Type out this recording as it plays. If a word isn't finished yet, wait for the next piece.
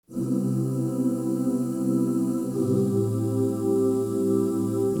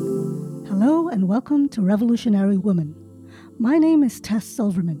welcome to Revolutionary Women. My name is Tess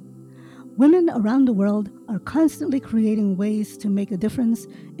Silverman. Women around the world are constantly creating ways to make a difference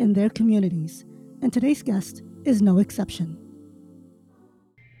in their communities, and today's guest is no exception.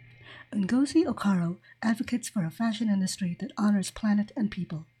 Ngozi Okaro advocates for a fashion industry that honors planet and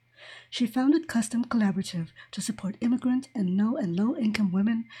people. She founded Custom Collaborative to support immigrant and low-income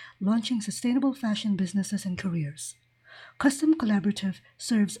women launching sustainable fashion businesses and careers. Custom Collaborative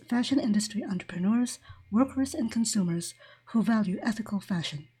serves fashion industry entrepreneurs, workers, and consumers who value ethical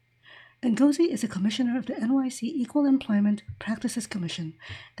fashion. Ngozi is a commissioner of the NYC Equal Employment Practices Commission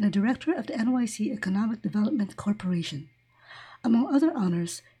and a director of the NYC Economic Development Corporation. Among other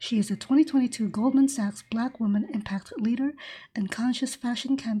honors, she is a 2022 Goldman Sachs Black Woman Impact Leader and Conscious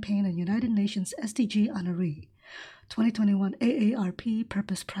Fashion Campaign and United Nations SDG honoree, 2021 AARP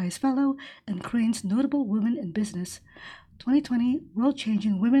Purpose Prize Fellow and Crane's Notable Women in Business, 2020 World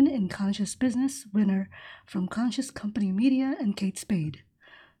Changing Women in Conscious Business winner from Conscious Company Media and Kate Spade,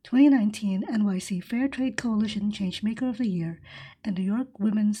 2019 NYC Fair Trade Coalition Changemaker of the Year and New York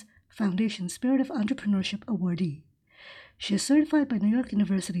Women's Foundation Spirit of Entrepreneurship awardee. She is certified by New York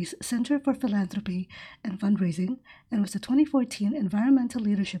University's Center for Philanthropy and Fundraising and was the 2014 Environmental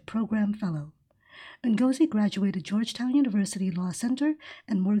Leadership Program Fellow. Ngozi graduated Georgetown University Law Center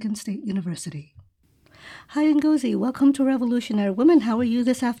and Morgan State University. Hi, Ngozi. Welcome to Revolutionary Women. How are you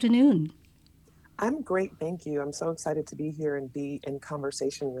this afternoon? I'm great, thank you. I'm so excited to be here and be in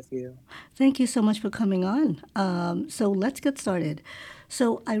conversation with you. Thank you so much for coming on. So let's get started.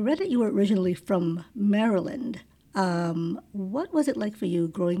 So I read that you were originally from Maryland. What was it like for you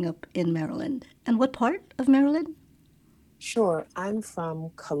growing up in Maryland? And what part of Maryland? Sure, I'm from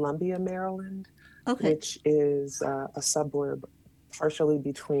Columbia, Maryland, Okay. which is a suburb partially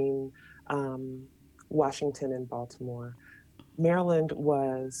between Washington and Baltimore. Maryland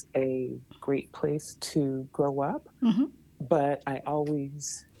was a great place to grow up, Mm-hmm. but I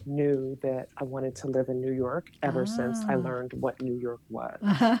always knew that I wanted to live in New York ever since I Ah. learned what New York was.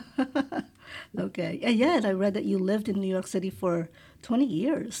 Okay. Yeah, and I read that you lived in New York City for 20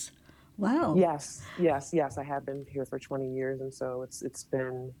 years. Wow. Yes. I have been here for 20 years, and so it's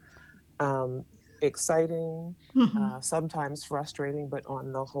been um, exciting, Mm-hmm. sometimes frustrating, but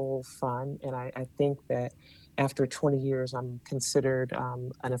on the whole fun. And I think that after 20 years, I'm considered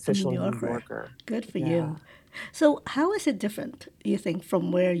an A New official New Yorker. Yorker. Good for Yeah. you. So, how is it different, you think,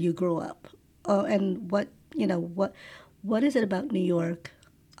 from where you grew up? And what is it about New York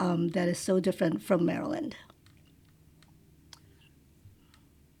that is so different from Maryland?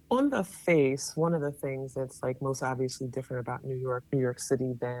 On the face, one of the things that's like most obviously different about New York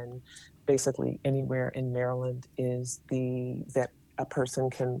City than basically anywhere in Maryland is the that a person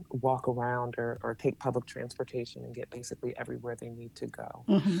can walk around or take public transportation and get basically everywhere they need to go.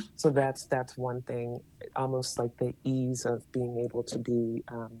 Mm-hmm. So that's one thing, almost like the ease of being able to be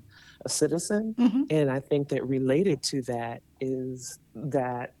a citizen. Mm-hmm. And I think that related to that is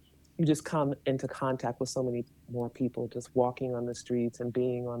that you just come into contact with so many more people just walking on the streets and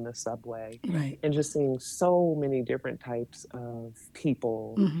being on the subway Right. and just seeing so many different types of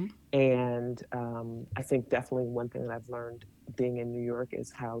people. Mm-hmm. And I think definitely one thing that I've learned being in New York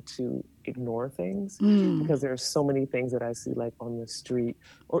is how to ignore things, Mm. because there are so many things that I see like on the street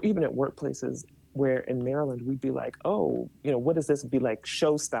or even at workplaces where in Maryland we'd be like, oh, what does this be like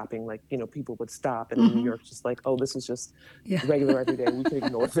show stopping? Like, people would stop, and in New Mm-hmm. York, just like, oh, this is just Yeah. regular every day. We can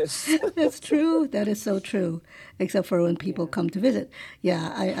ignore this. That's true. That is so true. Except for when people Yeah. come to visit.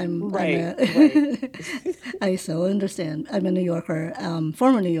 Yeah, I'm Right, right. a I so understand. I'm a New Yorker,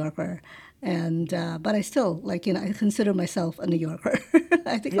 former New Yorker, and but I still I consider myself a New Yorker.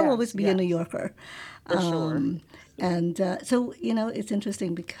 I think I'll always Yes, be a New yes, Yorker. for sure. And so it's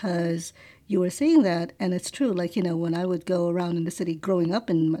interesting because you were saying that, and it's true. When I would go around in the city, growing up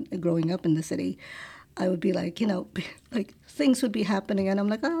in the city, I would be like, like things would be happening, and I'm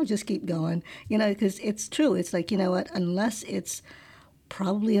like, oh, I'll just keep going, because it's true. It's like, you know what, unless it's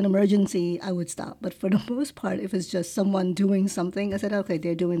probably an emergency, I would stop. But for the most part, if it's just someone doing something, I said, okay,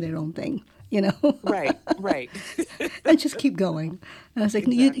 they're doing their own thing, Right, right. and just keep going. And I was like,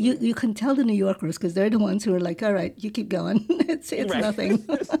 Exactly. you can tell the New Yorkers because they're the ones who are like, all right, you keep going. It's Right. nothing,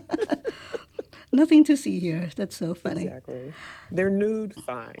 nothing to see here. That's so funny. Exactly. They're nude,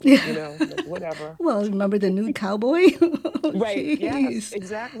 fine, like whatever. Well, remember the nude cowboy? Oh, Right. Yes, jeez.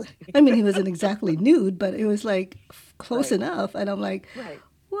 exactly. I mean, he wasn't exactly nude, but it was like close Right, enough. And I'm like, right.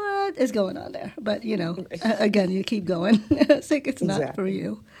 what is going on there? But, again, you keep going. It's like it's not for Exactly.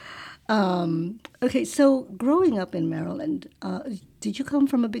 you. Okay, so growing up in Maryland, did you come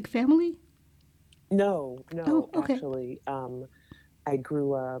from a big family? No, Oh, no, okay. actually. I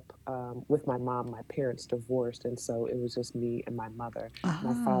grew up with my mom. My parents divorced, and so it was just me and my mother.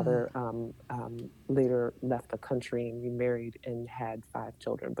 My Ah, father later left the country and remarried and had five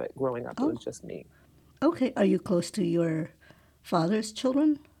children, but growing up, it was oh, just me. okay. Are you close to your father's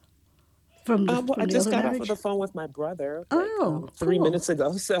children from Well, I the just other got off of marriage? the phone with my brother like Oh, 3 minutes cool.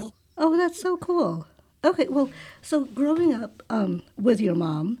 ago. So Oh, that's so cool. Okay, well, so growing up with your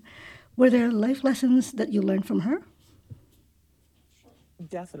mom, were there life lessons that you learned from her?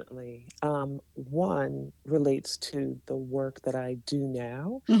 definitely. One relates to the work that I do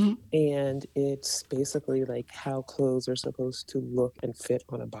now, Mm-hmm. and it's basically like how clothes are supposed to look and fit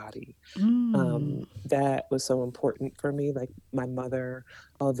on a body. Mm. That was so important for me. Like my mother,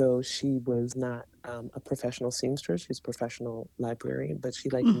 although she was not a professional seamstress, she's a professional librarian, but she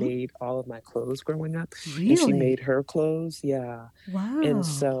like Mm-hmm. made all of my clothes growing up, and she made Really? her clothes. Yeah. And Wow.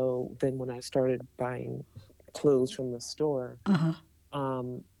 so then when I started buying clothes from the store, Uh-huh.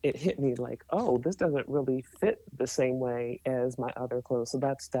 it hit me like, oh, this doesn't really fit the same way as my other clothes. So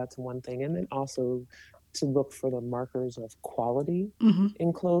that's one thing. And then also to look for the markers of quality Mm-hmm.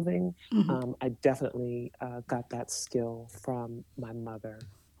 in clothing. Mm-hmm. I definitely got that skill from my mother.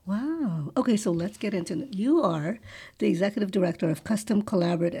 Wow. Okay, so let's get into it. You are the executive director of Custom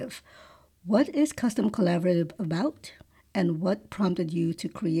Collaborative. What is Custom Collaborative about, and what prompted you to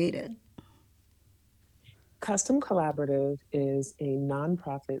create it? Custom Collaborative is a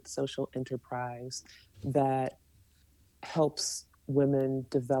nonprofit social enterprise that helps women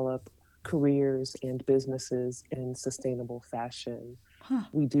develop careers and businesses in sustainable fashion. Huh.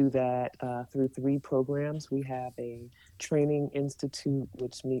 We do that through three programs. We have a training institute,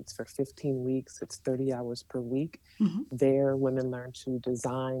 which meets for 15 weeks. It's 30 hours per week. Mm-hmm. There, women learn to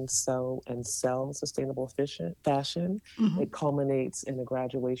design, sew, and sell sustainable fashion. Mm-hmm. It culminates in a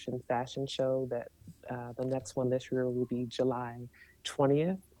graduation fashion show that the next one this year will be July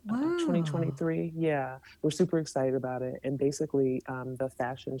 20th. Wow. 2023. Yeah, we're super excited about it. And basically, the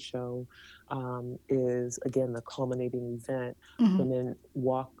fashion show is again the culminating event. Mm-hmm. Women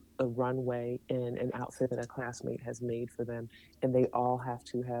walk a runway in an outfit that a classmate has made for them, and they all have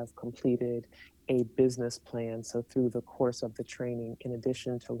to have completed a business plan. So, through the course of the training, in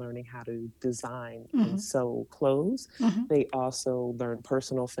addition to learning how to design and Mm-hmm. sew clothes, Mm-hmm. they also learn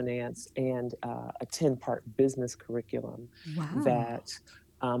personal finance and a 10-part business curriculum Wow. that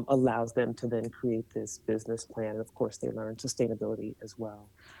allows them to then create this business plan. And of course, they learn sustainability as well.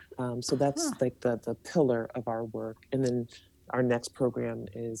 So Huh. that's like the pillar of our work. And then our next program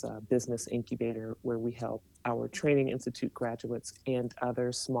is a business incubator where we help our training institute graduates and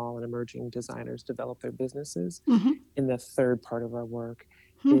other small and emerging designers develop their businesses. Mm-hmm. And the third part of our work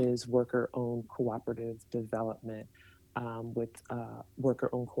Hmm. is worker owned cooperative development, with worker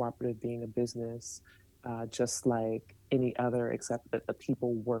owned cooperative being a business just like any other, except that the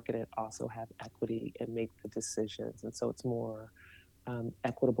people work in it also have equity and make the decisions. And so it's more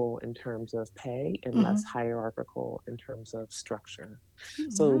equitable in terms of pay and Mm-hmm. less hierarchical in terms of structure.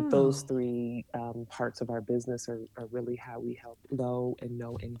 So those Wow. three parts of our business are really how we help low and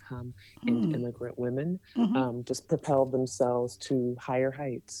no income and Mm. immigrant women Mm-hmm. just propel themselves to higher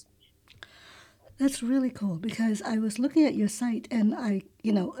heights. That's really cool because I was looking at your site and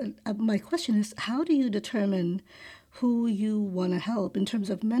my question is, how do you determine who you want to help in terms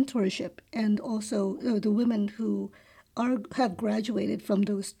of mentorship and also the women who have graduated from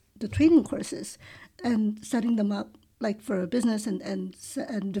the training courses and setting them up like for a business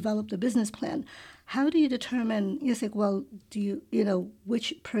and develop the business plan? How do you determine, yes, like, well, do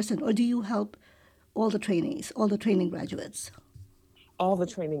which person, or do you help all the trainees, all the training graduates? All the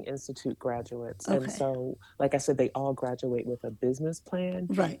training institute graduates. And Okay. so, like I said, they all graduate with a business plan,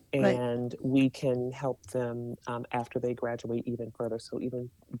 Right, right. and we can help them after they graduate even further. So,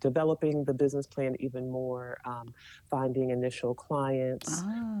 even developing the business plan even more, finding initial clients,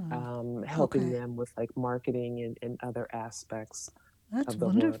 Ah, helping okay. them with like marketing and other aspects That's of the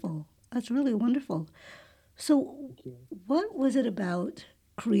work. wonderful. That's really wonderful. So, Thank you. what was it about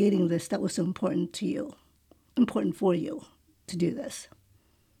creating this that was so important to you, important for you to do this?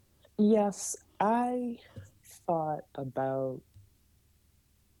 Yes, I thought about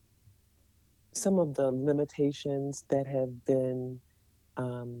some of the limitations that have been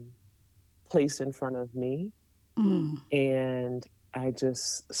um, placed in front of me. Mm, And I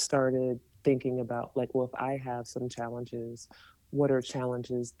just started thinking about, like, well, if I have some challenges, what are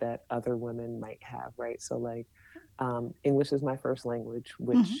challenges that other women might have, right? So, like, English is my first language, mm-hmm,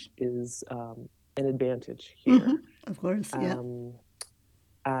 which is an advantage mm-hmm. here. Of course, yeah. Um,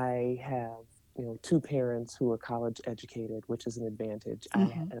 I have, two parents who are college educated, which is an advantage. I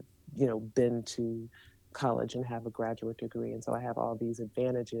Mm-hmm, have, been to college and have a graduate degree, and so I have all these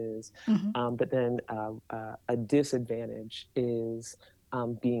advantages. Mm-hmm. But then a disadvantage is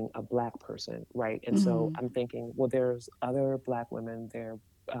being a Black person, right? And so Mm-hmm. I'm thinking, well, there's other Black women, there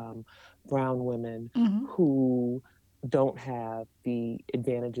are brown women Mm-hmm. who don't have the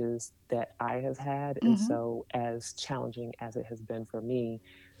advantages that I have had. And Mm-hmm. so, as challenging as it has been for me,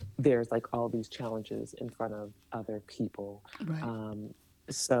 there's like all these challenges in front of other people. Right. Um,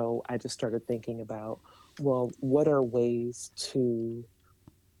 so I just started thinking about, well, what are ways to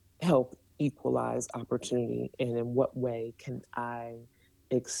help equalize opportunity, and in what way can I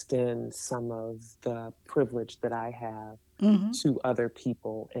extend some of the privilege that I have Mm-hmm. to other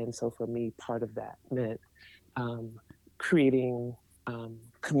people? And so for me, part of that meant um, creating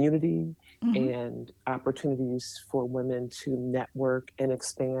community Mm-hmm. and opportunities for women to network and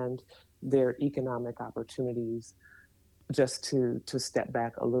expand their economic opportunities. Just to step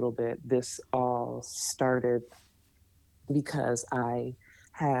back a little bit, this all started because I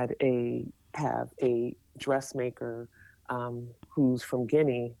had a have a dressmaker who's from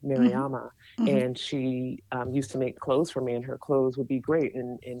Guinea, Mm-hmm. Mariama, Mm-hmm. and she used to make clothes for me, and her clothes would be great.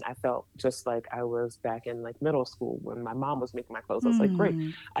 And I felt just like I was back in like middle school when my mom was making my clothes. I was like, great,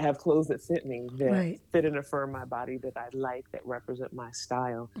 Mm. I have clothes that fit me, that Right. fit and affirm my body, that I like, that represent my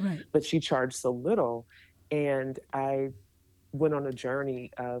style. Right. But she charged so little, and I went on a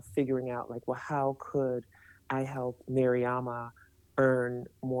journey of figuring out like, well, how could I help Mariama earn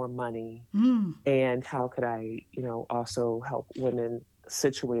more money? Mm. And how could I, also help women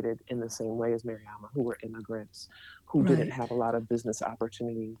situated in the same way as Mariama, who were immigrants, who didn't Right. have a lot of business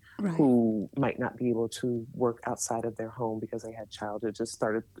opportunity, Right. who might not be able to work outside of their home because they had childhood. Just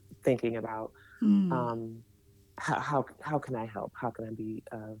started thinking about Mm. um, how can I help? How can I be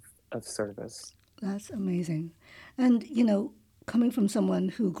of service? That's amazing. And, coming from someone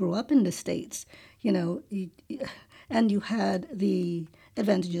who grew up in the States, you know, y- y- and you had the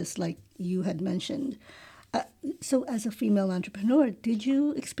advantages like you had mentioned. Uh, so, as a female entrepreneur, did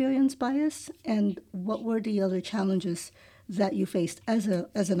you experience bias? And what were the other challenges that you faced as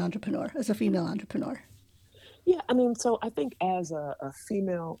an entrepreneur, as a female entrepreneur? Yeah, I mean, so I think as a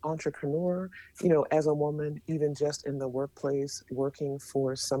female entrepreneur, as a woman, even just in the workplace, working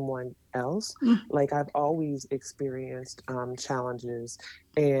for someone else, like I've always experienced challenges.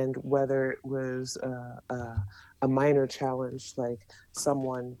 And whether it was a minor challenge, like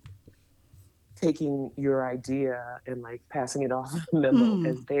someone taking your idea and like passing it off a memo Mm.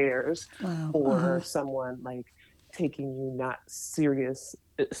 as theirs, Wow. Uh huh. or someone like taking you not serious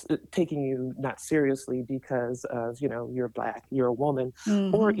taking you not seriously because of you're Black, you're a woman,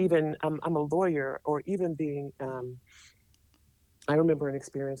 or Mm-hmm. even I'm a lawyer, or even being I remember an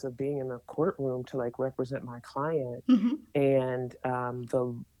experience of being in a courtroom to like represent my client, Mm-hmm. and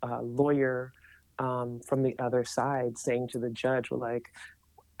the lawyer from the other side saying to the judge, well, like,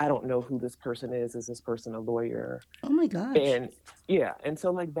 I don't know who this person is. Is this person a lawyer? Oh my gosh. And yeah, and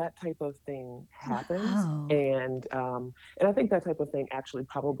so like that type of thing happens, Wow. and I think that type of thing actually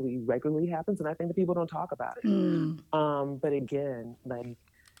probably regularly happens, and I think that people don't talk about it. Mm. But again, like,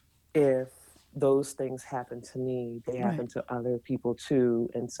 if those things happen to me, they Right. happen to other people too,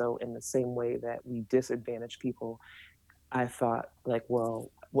 and so in the same way that we disadvantage people, I thought like,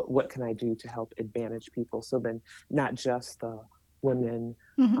 well, what can I do to help advantage people? So then, not just the women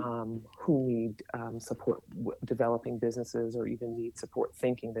Mm-hmm. who need support developing businesses, or even need support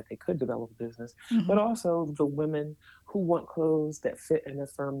thinking that they could develop a business, but Mm-hmm. also the women who want clothes that fit and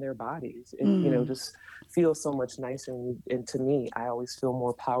affirm their bodies. It Mm. just feels so much nicer. And to me, I always feel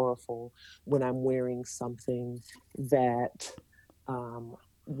more powerful when I'm wearing something that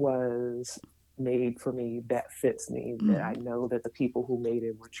was made for me, that fits me, that I Mm. know that the people who made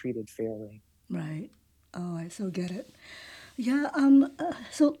it were treated fairly. Right. Oh, I so get it. Yeah.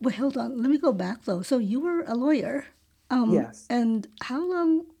 So, wait, hold on. Let me go back though. So, you were a lawyer. Yes. And how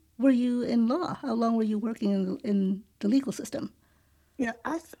long were you in law? How long were you working in the legal system? Yeah,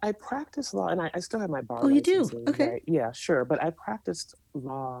 I practiced law, and I still have my bar Oh, you do. licensing, Okay. right? Yeah, sure. But I practiced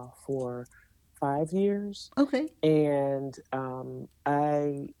law for 5 years. Okay. And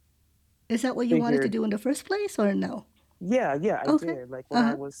I Is that what you wanted to figured, do in the first place, or no? yeah, I Okay. did. Like when Uh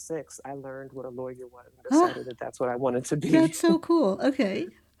I huh. was 6, I learned what a lawyer was and Ah, decided that that's what I wanted to be. that's so cool. Okay.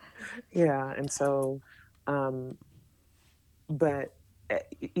 Yeah. And so, um, but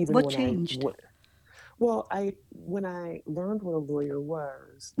even What when changed? well, I when I learned what a lawyer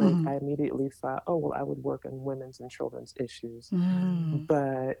was, like Mm-hmm. I immediately thought, oh well, I would work on women's and children's issues, Mm.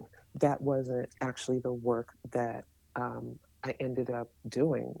 but that wasn't actually the work that I ended up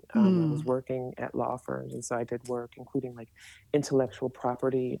doing. I was Mm. working at law firms, and so I did work including like intellectual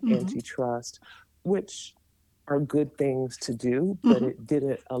property, Mm-hmm. antitrust, which are good things to do, but Mm-hmm. it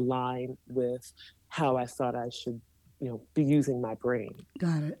didn't align with how I thought I should, be using my brain.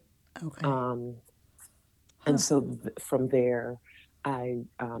 Got it. Okay. Um, and Huh. so from there, I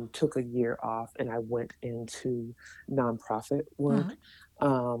took a year off and I went into nonprofit Uh-huh. work,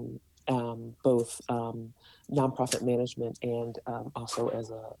 um, both nonprofit management and also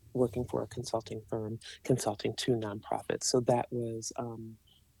as a working for a consulting firm, consulting to nonprofits. So that was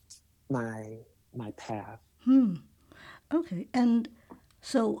my my path. Hmm. Okay. And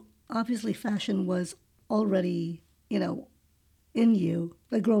so obviously fashion was already, in you,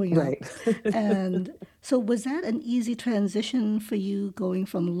 like growing up. Right. And so was that an easy transition for you going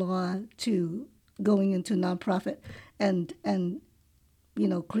from law to going into nonprofit and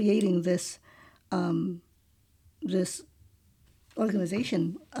creating this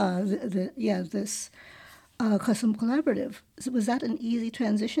organization, this custom collaborative. So was that an easy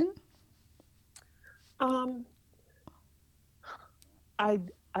transition? um, I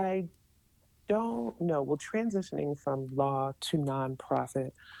I don't know. Well, transitioning from law to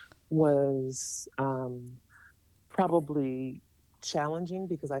nonprofit was probably challenging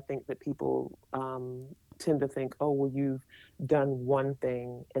because I think that people tend to think, oh, well, you've done one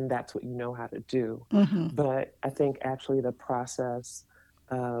thing and that's what you know how to do. Mm-hmm. But I think actually the process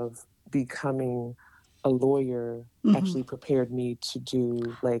of becoming a lawyer Mm-hmm. actually prepared me to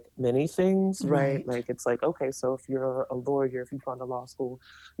do like many things, right? Right. Like it's like, okay, so if you're a lawyer, if you've gone to law school,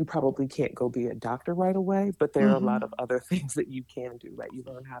 you probably can't go be a doctor right away, but there are a Mm-hmm. lot of other things that you can do, right? You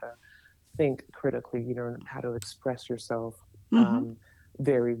learn how to think critically, you learn how to express yourself Mm-hmm. um,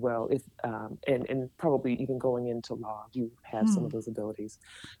 very well. If and probably even going into law, you have some of those abilities,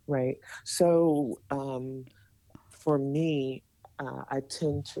 right? So for me, I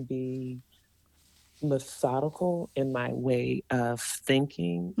tend to be methodical in my way of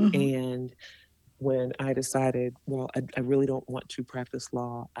thinking. Mm-hmm. And when I decided, well, I really don't want to practice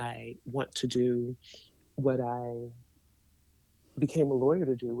law, I want to do what I became a lawyer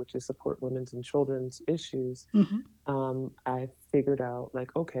to do, which is support women's and children's issues. Mm-hmm. I figured out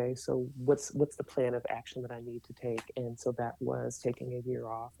like, okay, so what's the plan of action that I need to take? And so that was taking a year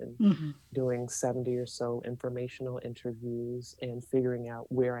off and Mm-hmm. doing 70 or so informational interviews and figuring out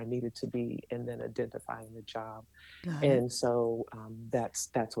where I needed to be and then identifying the job. Got it. And so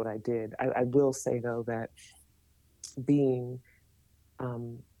that's what I did. I will say though that being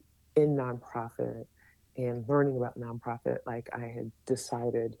um, in nonprofit and learning about nonprofit, like I had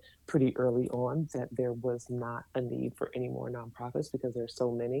decided pretty early on that there was not a need for any more nonprofits because there's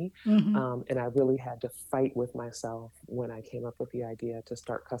so many. Mm-hmm. And I really had to fight with myself when I came up with the idea to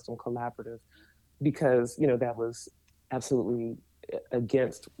start Custom Collaborative because, that was absolutely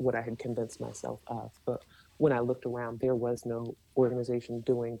against what I had convinced myself of. But when I looked around, there was no organization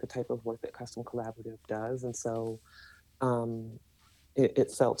doing the type of work that Custom Collaborative does. And so um,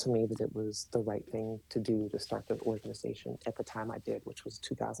 it felt to me that it was the right thing to do to start the organization at the time I did, which was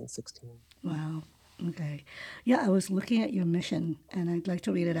 2016. Wow. Okay. Yeah, I was looking at your mission and I'd like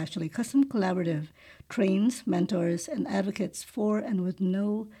to read it actually. Custom Collaborative trains, mentors, and advocates for and with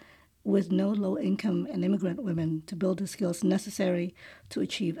no low income and immigrant women to build the skills necessary to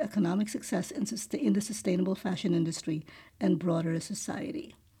achieve economic success in the sustainable fashion industry and broader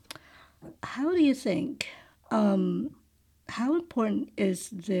society. How do you think, how important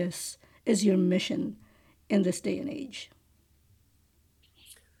is your mission in this day and age?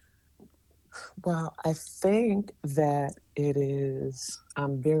 Well, I think that it is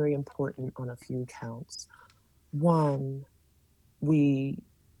very important on a few counts. One, we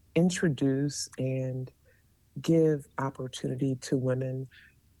introduce and give opportunity to women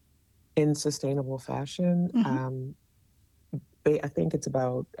in sustainable fashion. Mm-hmm. I think it's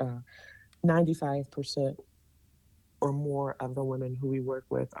about 95% or more of the women who we work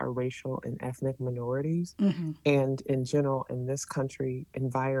with are racial and ethnic minorities. Mm-hmm. And in general, in this country,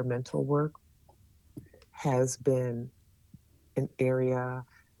 environmental work has been an area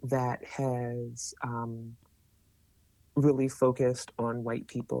that has really focused on white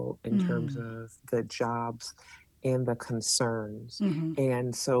people in terms of the jobs and the concerns. Mm-hmm.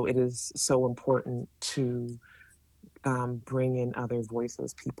 And so it is so important to bring in other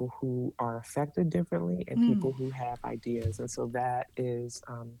voices, people who are affected differently and people who have ideas. And so that is,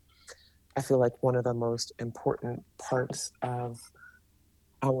 I feel like, one of the most important parts of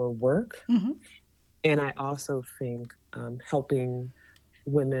our work. Mm-hmm. And I also think helping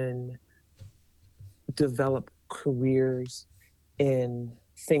women develop careers in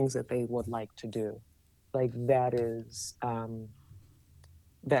things that they would like to do. Like that is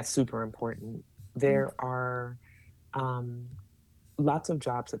that's super important. There are um, lots of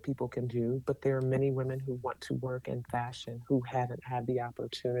jobs that people can do, but there are many women who want to work in fashion who haven't had the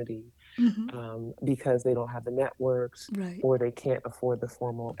opportunity Mm-hmm. because they don't have the networks, Right. or they can't afford the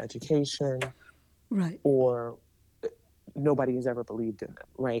formal education, Right. or nobody has ever believed in them,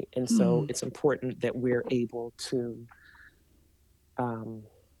 right? And so Mm. it's important that we're able to um,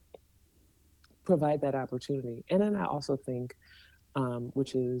 provide that opportunity. And then I also think,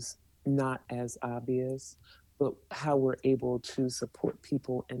 which is not as obvious, but how we're able to support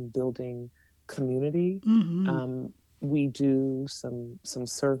people in building community. Mm-hmm. We do some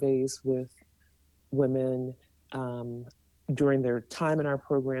surveys with women um, during their time in our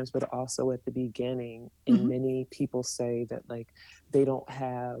programs, but also at the beginning. And Mm-hmm. many people say that like they don't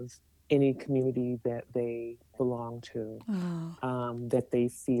have any community that they belong to, Oh. that they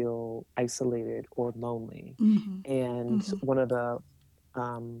feel isolated or lonely. Mm-hmm. And Mm-hmm. one of the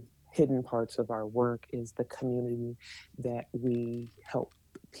hidden parts of our work is the community that we help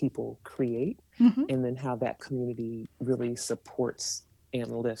people create, Mm-hmm. and then how that community really supports and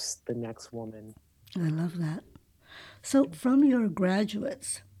lifts the next woman. I love that. So, from your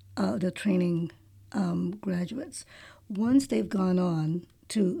graduates, the training graduates, once they've gone on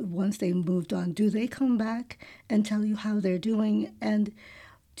once they moved on, do they come back and tell you how they're doing? And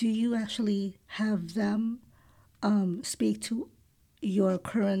do you actually have them speak to your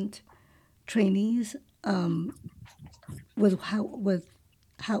current trainees with how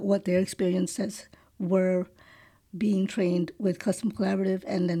what their experiences were being trained with Custom Collaborative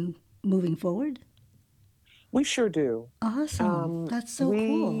and then moving forward? We sure do. Awesome. That's so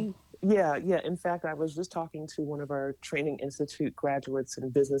cool. We, yeah, yeah. In fact, I was just talking to one of our Training Institute graduates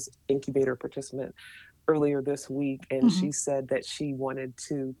and business incubator participant earlier this week, and Mm-hmm. she said that she wanted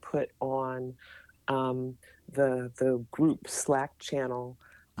to put on um, the group Slack channel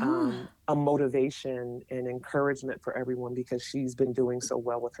Ah, a motivation and encouragement for everyone because she's been doing so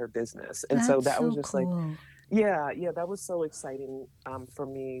well with her business. And so that's that was so just like, cool. yeah, yeah, that was so exciting for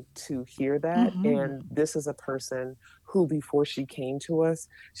me to hear that. Mm-hmm. And this is a person who, before she came to us,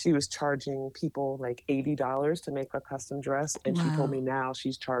 she was charging people like $80 to make a custom dress, and she told Wow. me now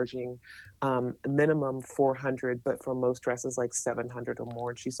she's charging minimum 400, but for most dresses like 700 or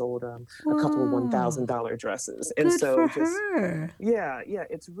more. And she sold a couple of Whoa. $1,000 dresses, and Good for so just her. yeah, yeah,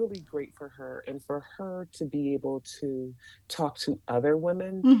 it's really great for her. And for her to be able to talk to other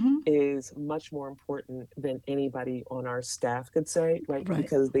women Mm-hmm. is much more important than anybody on our staff could say, right? Right.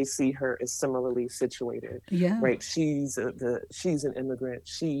 Because they see her as similarly situated, Yeah. right? She's an immigrant.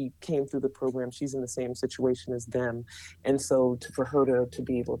 She came through the program. She's in the same situation as them. And so for her to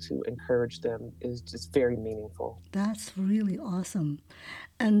be able to encourage them is just very meaningful. That's really awesome.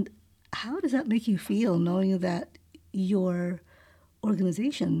 And how does that make you feel knowing that your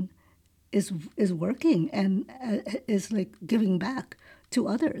organization is working and is like giving back to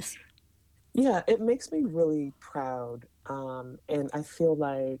others? Yeah, it makes me really proud. And I feel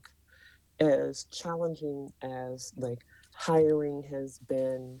like as challenging as like hiring has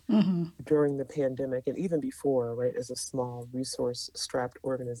been Mm-hmm. during the pandemic and even before, right, as a small resource strapped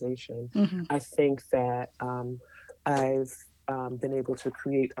organization, Mm-hmm. I think that I've been able to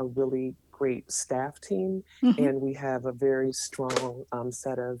create a really great staff team, Mm-hmm. and we have a very strong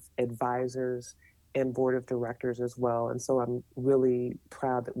set of advisors and board of directors as well. And so I'm really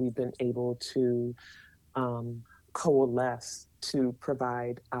proud that we've been able to um, coalesce to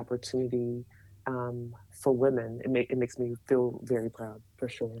provide opportunity for women. It makes me feel very proud for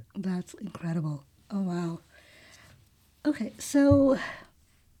sure. That's incredible. Oh wow. Okay, so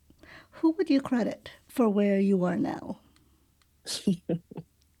who would you credit for where you are now?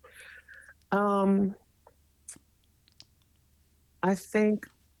 um, I think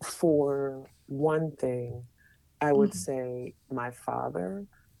for one thing, I would Mm-hmm. say my father.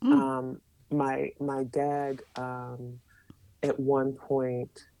 Mm. Um, my dad at one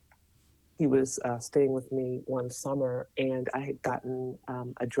point he was staying with me one summer, and I had gotten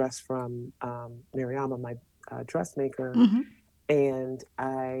a dress from Mariama, my dressmaker, Mm-hmm. and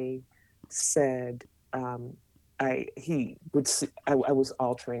I said, he would see, I was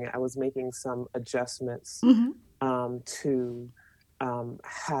altering it. I was making some adjustments Mm-hmm. to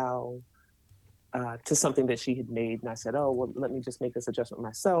how to something that she had made. And I said, oh, well, let me just make this adjustment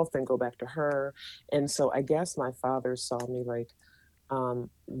myself, then go back to her. And so I guess my father saw me like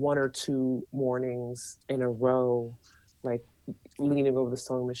one or two mornings in a row, like leaning over the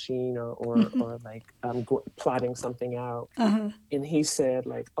sewing machine Mm-hmm. or like plotting something out. Uh-huh. And he said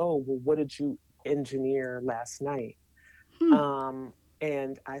like, oh, well, what did you engineer last night? Hmm. Um,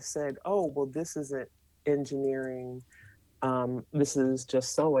 and I said, oh, well, this isn't engineering. This is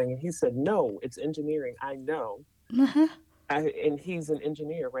just sewing. And he said, no, it's engineering. I know. Uh-huh. and he's an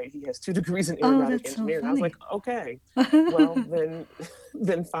engineer, right? He has 2 degrees in Oh, aeronautic that's so engineering. I was like, funny. okay, well then,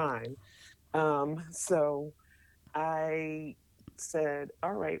 then fine. So I said,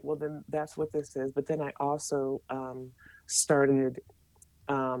 all right, well then that's what this is. But then I also started,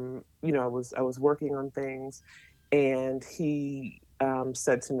 I was working on things, and he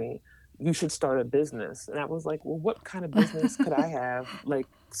said to me, "You should start a business." And I was like, "Well, what kind of business could I have? Like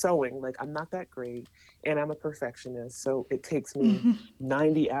sewing? Like I'm not that great, and I'm a perfectionist, so it takes me Mhm.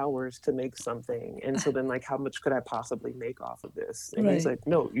 90 hours to make something. And so then, like, how much could I possibly make off of this?" And he's Right. like,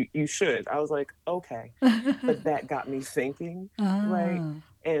 "No, you should." I was like, "Okay," but that got me thinking, right? Ah.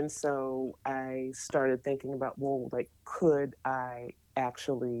 And so I started thinking about, well, like, could I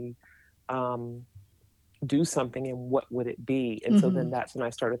actually um, do something, and what would it be? And so then Mhm. that's when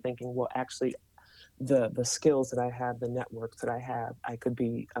I started thinking, well, actually, the skills that I have, the networks that I have, I could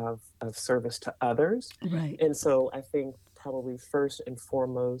be of service to others. Right. And so I think probably first and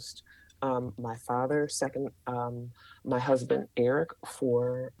foremost, my father, second, my husband Eric,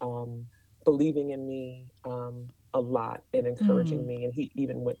 for believing in me a lot and encouraging Mm. me. And he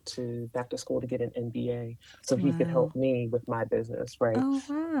even went to back to school to get an MBA so he could help Wow. me with my business, right? Oh,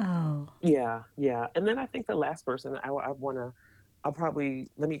 wow. Yeah, yeah. And then I think the last person I want to, I'll probably,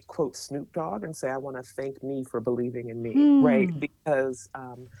 let me quote Snoop Dogg and say, I want to thank me for believing in me, right? Hmm. Because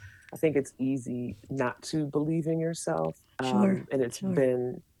I think it's easy not to believe in yourself. Sure. And it's Sure.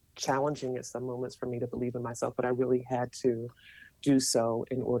 been challenging at some moments for me to believe in myself, but I really had to do so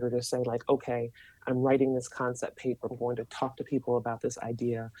in order to say, like, okay, I'm writing this concept paper. I'm going to talk to people about this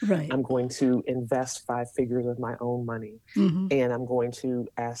idea. Right. I'm going to invest 5 figures of my own money, Mhm. and I'm going to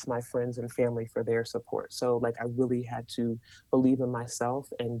ask my friends and family for their support. So, like, I really had to believe in myself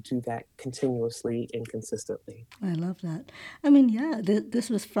and do that continuously and consistently. I love that. I mean, yeah, this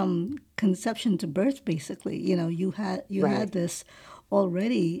was from conception to birth, basically. You had Right, this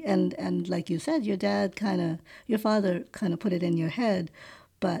already, and like you said, your father kind of put it in your head,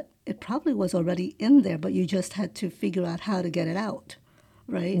 but it probably was already in there, but you just had to figure out how to get it out,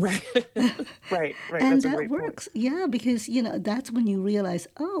 right? right, right. And That's a that great point. works, yeah, because that's when you realize,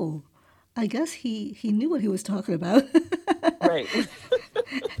 oh, I guess he knew what he was talking about. Right,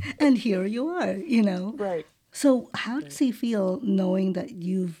 And here you are. right, So how does right. he feel knowing that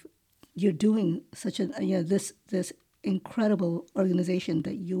you're doing such a this incredible organization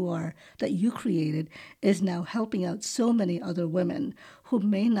that you created is now helping out so many other women who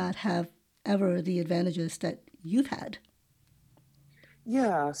may not have ever the advantages that you've had?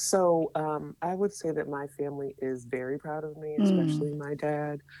 Yeah, so I would say that my family is very proud of me, Mm. especially my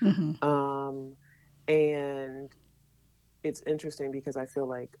dad. Mm-hmm. Um, and it's interesting because I feel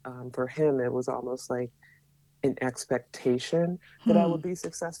like for him, it was almost like an expectation that I would Hmm. be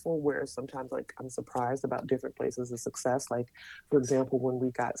successful, whereas sometimes, like, I'm surprised about different places of success. Like, for example, when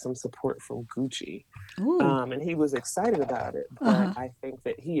we got some support from Gucci, Ooh. and he was excited about it, but Uh-huh. I think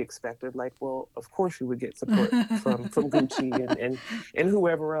that he expected, like, well, of course you would get support from Gucci and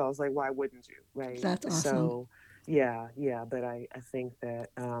whoever else. Like, why wouldn't you, right? That's awesome. So, yeah, yeah. But I think that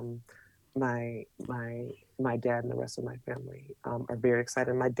my my my dad and the rest of my family are very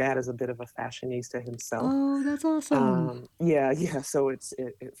excited. My dad is a bit of a fashionista himself. Oh, that's awesome. Yeah, yeah. So it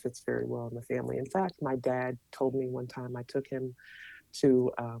fits very well in the family. In fact, my dad told me one time I took him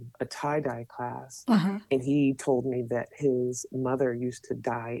to a tie dye class, Uh-huh. and he told me that his mother used to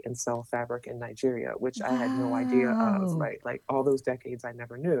dye and sell fabric in Nigeria, which I had no idea of, Wow. right? Like all those decades, I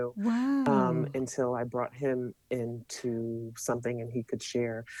never knew Wow. until I brought him into something and he could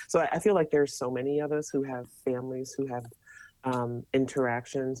share. So I feel like there's so many of us who have families who have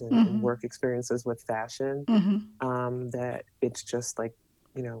interactions and Mm-hmm. work experiences with fashion, Mm-hmm. that it's just like,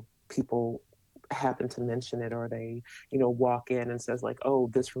 people happen to mention it, or they, walk in and says, like, oh,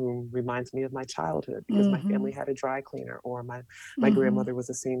 this room reminds me of my childhood because my Mm-hmm. family had a dry cleaner, or my Mm-hmm. grandmother was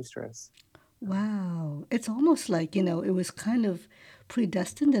a seamstress. Wow. It's almost like, it was kind of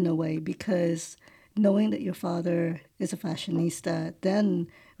predestined in a way because knowing that your father is a fashionista, then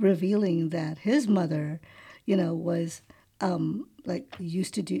revealing that his mother, was like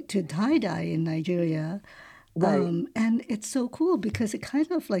used to tie dye in Nigeria. Right. And it's so cool because it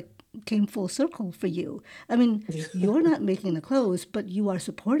kind of like came full circle for you. I mean, you're not making the clothes, but you are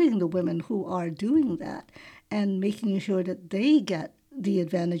supporting the women who are doing that and making sure that they get the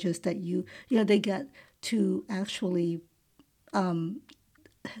advantages that they get to actually,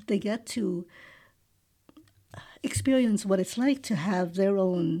 they get to experience what it's like to have their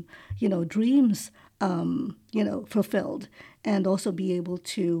own, dreams, fulfilled and also be able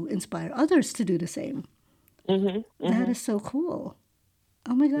to inspire others to do the same. Hmm, That hmm. is so cool.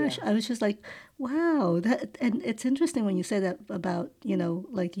 Oh my gosh, Yeah. I was just like, wow, that and it's interesting when you say that about,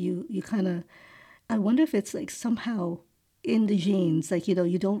 like you kind of I wonder if it's like somehow in the genes, like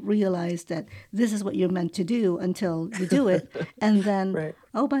you don't realize that this is what you're meant to do until you do it and then Right.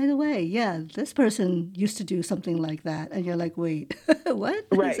 oh by the way, yeah, this person used to do something like that and you're like, "Wait, what?"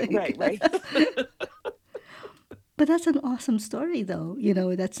 It's Right, like right, right. but that's an awesome story though.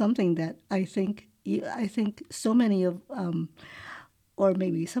 That's something that I think so many of or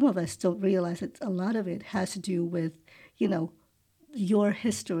maybe some of us don't realize that a lot of it has to do with, you know, your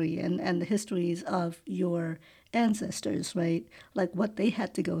history and the histories of your ancestors, right? Like what they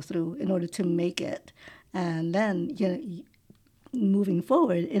had to go through in order to make it. And then, moving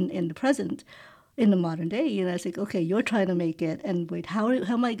forward in the present, in the modern day, it's like, okay, you're trying to make it. And wait, how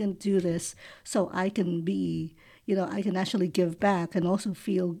am I going to do this so I can be, I can actually give back and also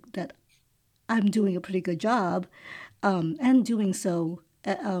feel that I'm doing a pretty good job and doing so,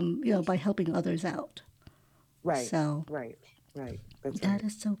 by helping others out. Right, So right, right. That's that right.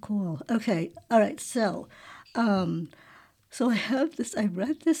 is so cool. Okay. All right. So I have this, I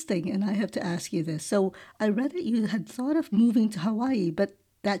read this thing and I have to ask you this. So I read that you had thought of moving to Hawaii, but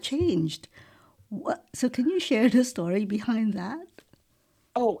that changed. What? So can you share the story behind that?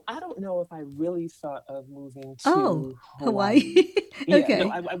 Oh, I don't know if I really thought of moving Oh, to Hawaii. Hawaii. Yeah, no, Okay.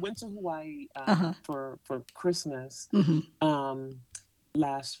 I went to Hawaii Uh huh. for Christmas Mm-hmm. um,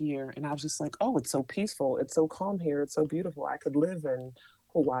 last year, and I was just like, oh, it's so peaceful, it's so calm here, it's so beautiful. I could live in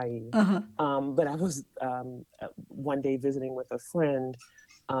Hawaii. Uh huh. But I was one day visiting with a friend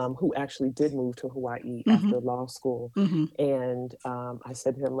who actually did move to Hawaii Mm-hmm. after law school. Mm-hmm. And I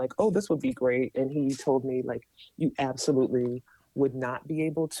said to him, like, oh, this would be great. And he told me, like, you absolutely would not be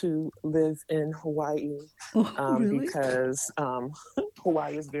able to live in Hawaii Oh, really? because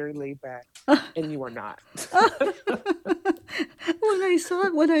Hawaii is very laid back and you are not.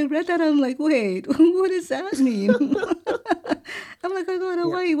 When I read that, I'm like, wait, what does that mean? I'm like, I thought Yeah,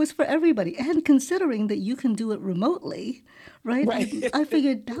 Hawaii was for everybody. And considering that you can do it remotely, right? I right. I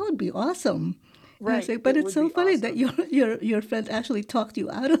figured that would be awesome. And I was Right. like, but It it's would so be funny that awesome. your friend actually talked you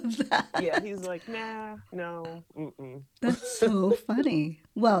out of Yeah, that. he's like, nah, no, mm-mm. That's so funny.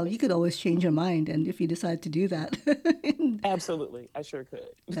 Well, you could always change your mind, and if you decide to do that, Absolutely. I sure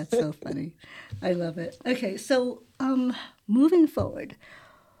that's could. so funny. I love it. Okay, so moving forward,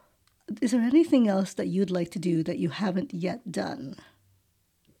 is there anything else that you'd like to do that you haven't yet done?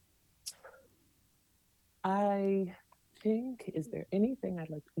 I think, is there anything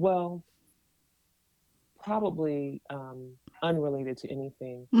I'd like? Well, probably unrelated to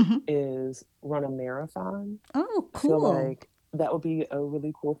anything Hmm. is run a marathon. Oh, I feel cool. like that would be a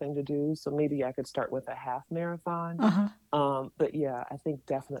really cool thing to do. So maybe I could start with a half marathon. Uh huh. But yeah, I think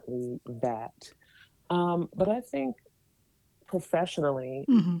definitely that. But I think professionally,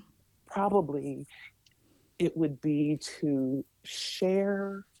 Hmm. probably it would be to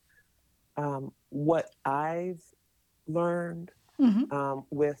share what I've learned Hmm.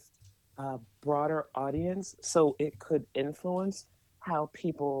 with a broader audience so it could influence how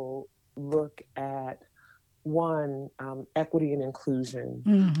people look at one, equity and inclusion,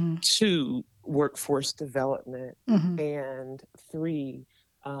 Hmm. two, workforce development, Hmm. and three,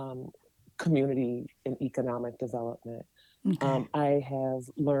 um, community and economic development. Okay. I have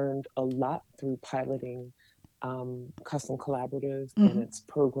learned a lot through piloting Custom Collaborative and Hmm. its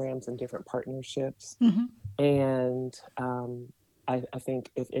programs and different partnerships. Hmm. And I think,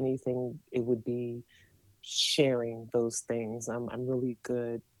 if anything, it would be sharing those things. I'm really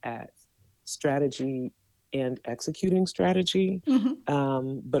good at strategy and executing strategy,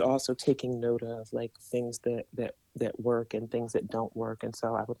 Hmm. but also taking note of like things that work and things that don't work. And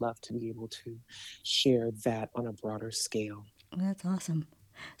so I would love to be able to share that on a broader scale. That's awesome.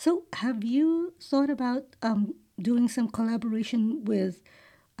 So, have you thought about doing some collaboration with,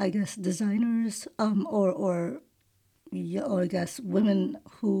 I guess, designers or yeah, or I guess women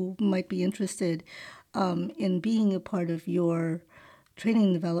who might be interested in being a part of your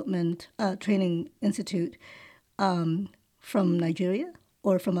training institute from Nigeria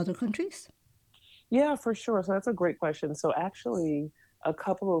or from other countries? Yeah, for sure. So that's a great question. So actually, a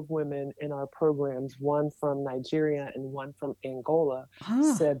couple of women in our programs, one from Nigeria and one from Angola, Ah,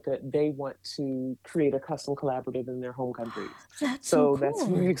 said that they want to create a custom collaborative in their home countries. that's so So that's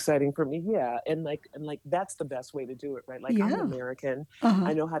very cool. exciting for me. Yeah, and like that's the best way to do it, right? Like, I'm an Yeah. American. Uh huh.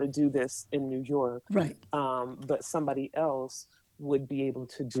 I know how to do this in New York, Right. but somebody else would be able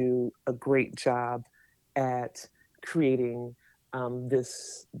to do a great job at creating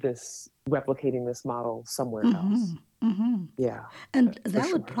this replicating this model somewhere Mm-hmm. else. Mm-hmm. Yeah, And for that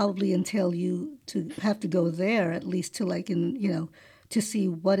would sure. probably entail you to have to go there at least to like in to see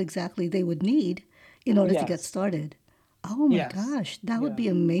what exactly they would need in order to get Yes. started. Oh my Yes. gosh, that would Yeah. be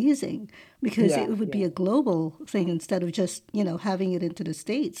amazing because it Yeah. would be Yeah. a global thing instead of just, having it into the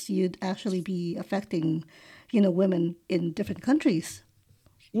States. You'd actually be affecting, women in different countries.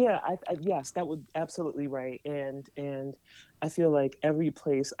 Yeah, yes, that would absolutely right. And I feel like every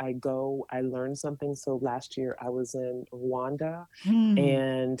place I go, I learn something. So last year I was in Rwanda, Hmm.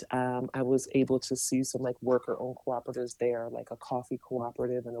 and I was able to see some like worker-owned cooperatives there, like a coffee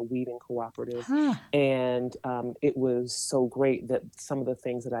cooperative and a weaving cooperative. Ah, And it was so great that some of the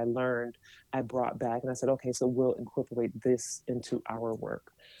things that I learned, I brought back, and I said, okay, so we'll incorporate this into our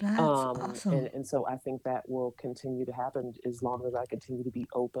work. that's awesome. And so I think that will continue to happen as long as I continue to be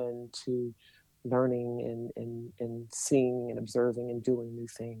open to learning and seeing and observing and doing new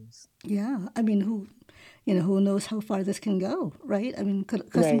things. Yeah, I mean, who knows how far this can go, right? I mean,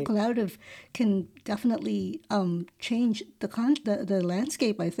 custom Right, collaborative can definitely change the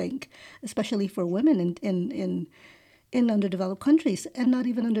landscape. I think, especially for women in underdeveloped countries, and not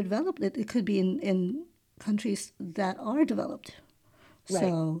even underdeveloped. It could be in countries that are developed. right,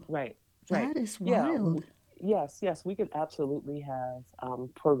 So right, right. that is Yeah, wild. yes, yes, we could absolutely have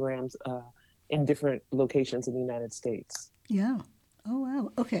programs in different locations in the United States. Yeah. Oh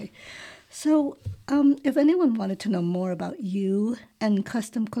wow. Okay. So, if anyone wanted to know more about you and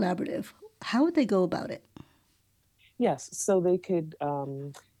Custom Collaborative, how would they go about it? Yes, so they could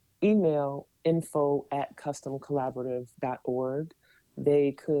email info@customcollaborative.org.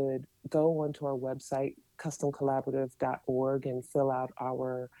 They could go onto our website, customcollaborative.org, and fill out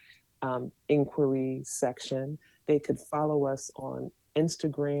our inquiry section. They could follow us on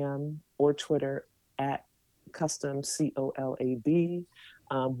Instagram or Twitter at custom COLAB.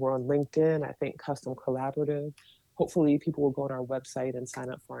 We're on LinkedIn, I think Custom Collaborative. Hopefully, people will go on our website and sign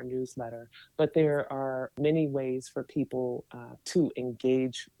up for our newsletter. But there are many ways for people to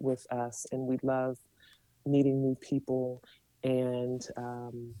engage with us, and we love meeting new people and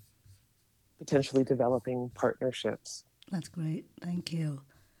potentially developing partnerships. That's great. Thank you.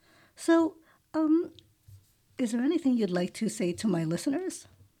 So, um, is there anything you'd like to say to my listeners?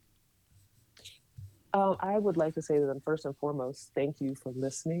 I would like to say to them, first and foremost, thank you for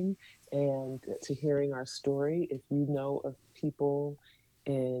listening and to hearing our story. If you know of people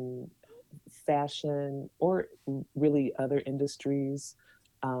in fashion or really other industries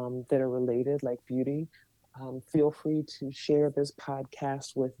that are related, like beauty, feel free to share this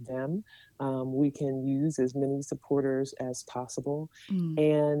podcast with them. We can use as many supporters as possible.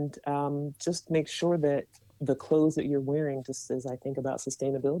 Mm. And just make sure that the clothes that you're wearing, just as I think about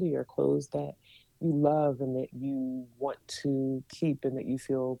sustainability, are clothes that you love and that you want to keep and that you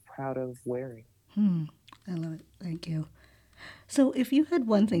feel proud of wearing. Hmm. I love it. Thank you. So, if you had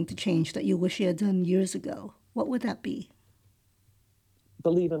one thing to change that you wish you had done years ago, what would that be?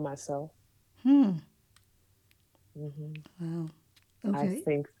 Believe in myself. Hmm. Hmm. Wow. I Okay.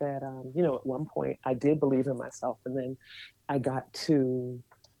 think that, at one point I did believe in myself. And then I got to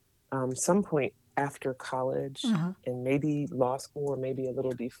some point after Uh college huh. and maybe law school or maybe a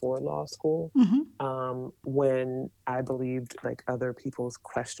little before law school, Mm-hmm. when I believed like other people's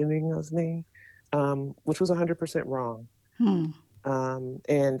questioning of me, which was 100% wrong. Hmm.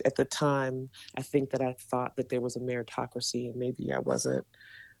 And at the time, I think that I thought that there was a meritocracy and maybe I wasn't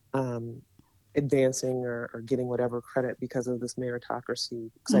um, advancing or getting whatever credit because of this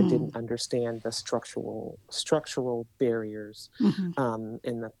meritocracy because I Hmm. didn't understand the structural barriers Mm-hmm.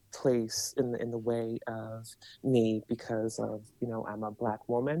 in the place in the way of me because of I'm a black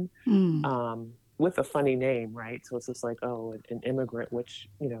woman Hmm. with a funny name, right? So it's just like, oh, an immigrant, which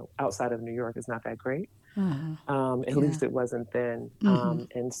outside of New York is not that great. Uh huh. At Yeah. least it wasn't then.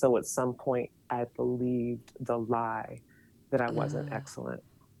 Mm-hmm. And so at some point, I believed the lie that I wasn't excellent.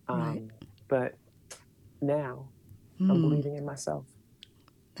 Right. But now I'm Hmm. believing in myself.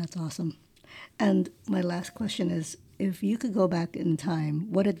 That's awesome. And my last question is, if you could go back in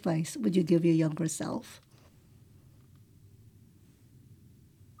time, what advice would you give your younger self?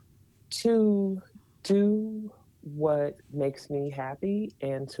 To do what makes me happy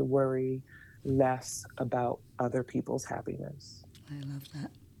and to worry less about other people's happiness. I love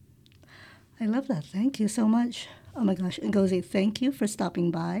that. I love that. Thank you so much. Oh my gosh. Ngozi, thank you for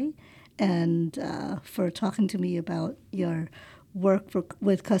stopping by and for talking to me about your work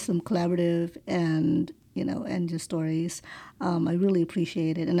with Custom Collaborative and your stories. I really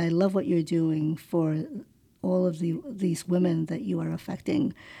appreciate it. And I love what you're doing for all of these women that you are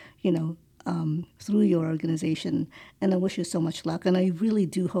affecting, through your organization. And I wish you so much luck. And I really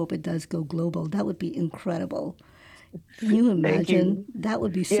do hope it does go global. That would be incredible. Can you Thank imagine? you. That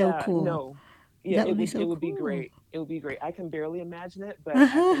would be so Yeah, cool. no. Yeah, That would be it so would be cool. great. It would be great. I can barely imagine it, but I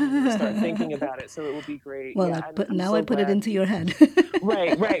can start thinking about it. So it will be great. Well, Yeah, I put I'm now I so put it glad. into your head.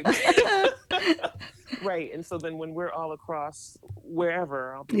 Right, right. Right. And so then when we're all across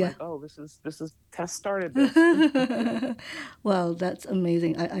wherever, I'll be Yeah. like, oh, this is Tess started this. Well, that's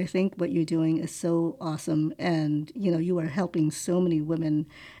amazing. I think what you're doing is so awesome. And, you are helping so many women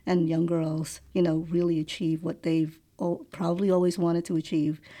and young girls, really achieve what they've probably always wanted to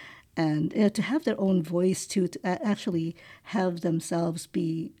achieve. And to have their own voice, to actually have themselves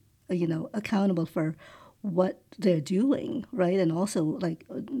be, accountable for what they're doing, right? And also like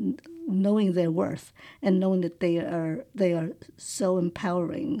knowing their worth and knowing that they are so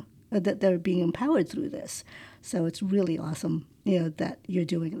empowering, that they're being empowered through this. So it's really awesome, that you're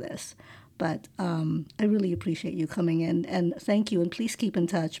doing this. But I really appreciate you coming in, and thank you. And please keep in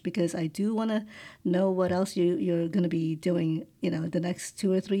touch, because I do want to know what else you're going to be doing, the next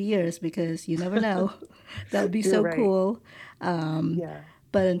 2 or 3 years, because you never know. That would be You're so right. cool. Yeah.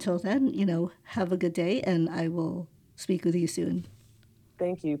 But until then, have a good day, and I will speak with you soon.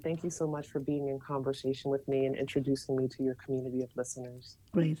 Thank you. Thank you so much for being in conversation with me and introducing me to your community of listeners.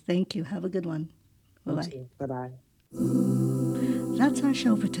 Great. Thank you. Have a good one. Bye You bye. too. Bye bye. That's our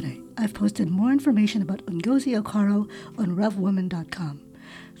show for today. I've posted more information about Ngozi Okaro on RevWoman.com.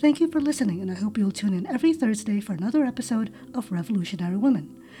 Thank you for listening, and I hope you'll tune in every Thursday for another episode of Revolutionary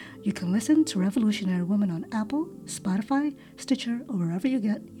Woman. You can listen to Revolutionary Woman on Apple, Spotify, Stitcher, or wherever you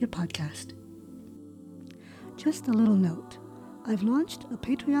get your podcast. Just a little note. I've launched a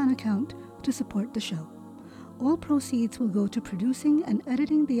Patreon account to support the show. All proceeds will go to producing and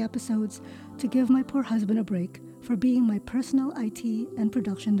editing the episodes to give my poor husband a break for being my personal IT and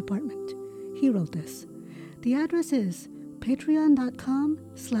production department. He wrote this. The address is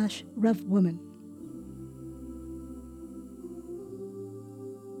patreon.com/revwoman.